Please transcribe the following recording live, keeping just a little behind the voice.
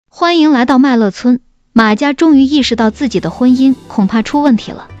欢迎来到麦乐村。马家终于意识到自己的婚姻恐怕出问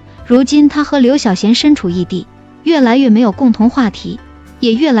题了。如今他和刘晓贤身处异地，越来越没有共同话题，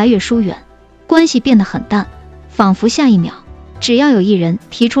也越来越疏远，关系变得很淡，仿佛下一秒只要有一人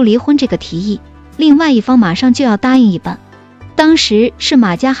提出离婚这个提议，另外一方马上就要答应一般。当时是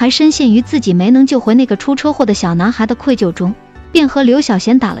马家还深陷于自己没能救回那个出车祸的小男孩的愧疚中，便和刘晓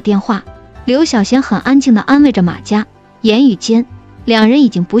贤打了电话。刘晓贤很安静地安慰着马家，言语间两人已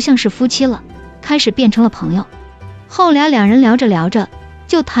经不像是夫妻了，开始变成了朋友。后来两人聊着聊着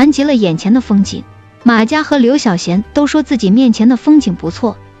就谈及了眼前的风景。马家和刘晓贤都说自己面前的风景不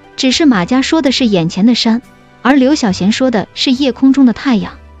错，只是马家说的是眼前的山，而刘晓贤说的是夜空中的太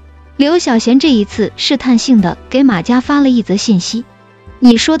阳。刘晓贤这一次试探性的给马家发了一则信息：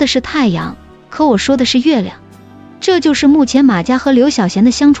你说的是太阳，可我说的是月亮。这就是目前马家和刘晓贤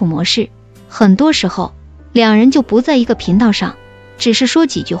的相处模式，很多时候两人就不在一个频道上，只是说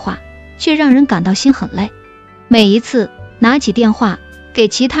几句话却让人感到心很累。每一次拿起电话给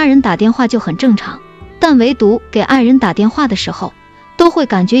其他人打电话就很正常，但唯独给爱人打电话的时候都会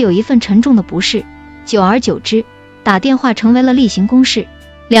感觉有一份沉重的不适。久而久之，打电话成为了例行公事，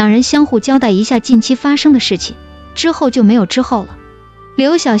两人相互交代一下近期发生的事情，之后就没有之后了。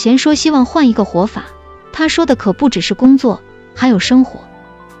刘晓贤说希望换一个活法，他说的可不只是工作，还有生活。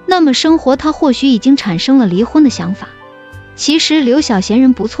那么生活他或许已经产生了离婚的想法。其实刘晓贤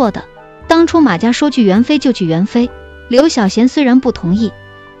人不错的，当初马家说去元飞就去元飞，刘晓贤虽然不同意，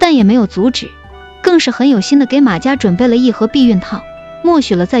但也没有阻止，更是很有心的给马家准备了一盒避孕套，默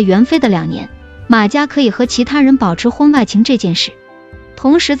许了在元飞的2年，马家可以和其他人保持婚外情这件事。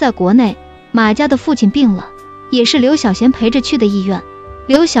同时在国内，马家的父亲病了，也是刘晓贤陪着去的医院。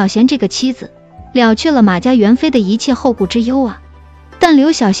刘晓贤这个妻子了却了马家元飞的一切后顾之忧啊。但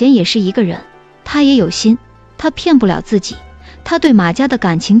刘晓贤也是一个人，他也有心，他骗不了自己，他对马家的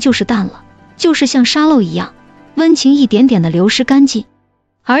感情就是淡了，就是像沙漏一样，温情一点点的流失干净。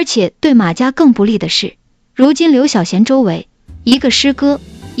而且对马家更不利的是，如今刘晓贤周围一个师哥，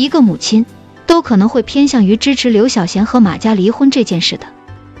一个母亲，都可能会偏向于支持刘晓贤和马家离婚这件事的。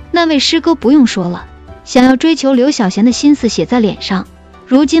那位师哥不用说了，想要追求刘晓贤的心思写在脸上，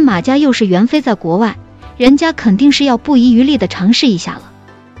如今马家又是元飞在国外，人家肯定是要不遗余力的尝试一下了。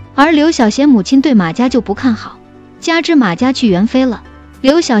而刘晓贤母亲对马家就不看好，加之马家去元飞了，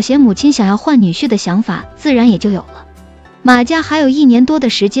刘晓贤母亲想要换女婿的想法自然也就有了。马家还有1年多的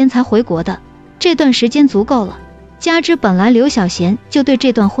时间才回国的，这段时间足够了，加之本来刘晓贤就对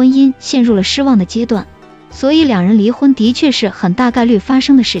这段婚姻陷入了失望的阶段，所以两人离婚的确是很大概率发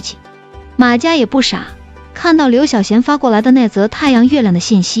生的事情。马家也不傻，看到刘晓贤发过来的那则太阳月亮的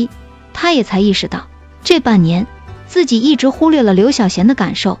信息，他也才意识到这半年自己一直忽略了刘晓贤的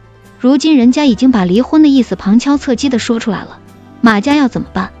感受，如今人家已经把离婚的意思旁敲侧击的说出来了，马家要怎么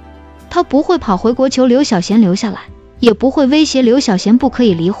办？他不会跑回国求刘晓贤留下来，也不会威胁刘晓贤不可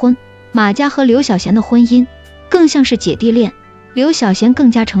以离婚。马家和刘晓贤的婚姻更像是姐弟恋，刘晓贤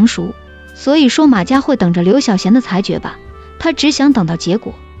更加成熟，所以说马家会等着刘晓贤的裁决吧，他只想等到结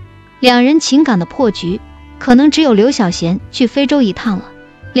果。两人情感的破局，可能只有刘晓贤去非洲一趟了，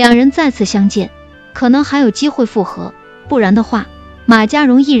两人再次相见，可能还有机会复合，不然的话，马家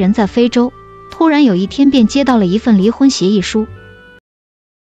荣一人在非洲，突然有一天便接到了一份离婚协议书。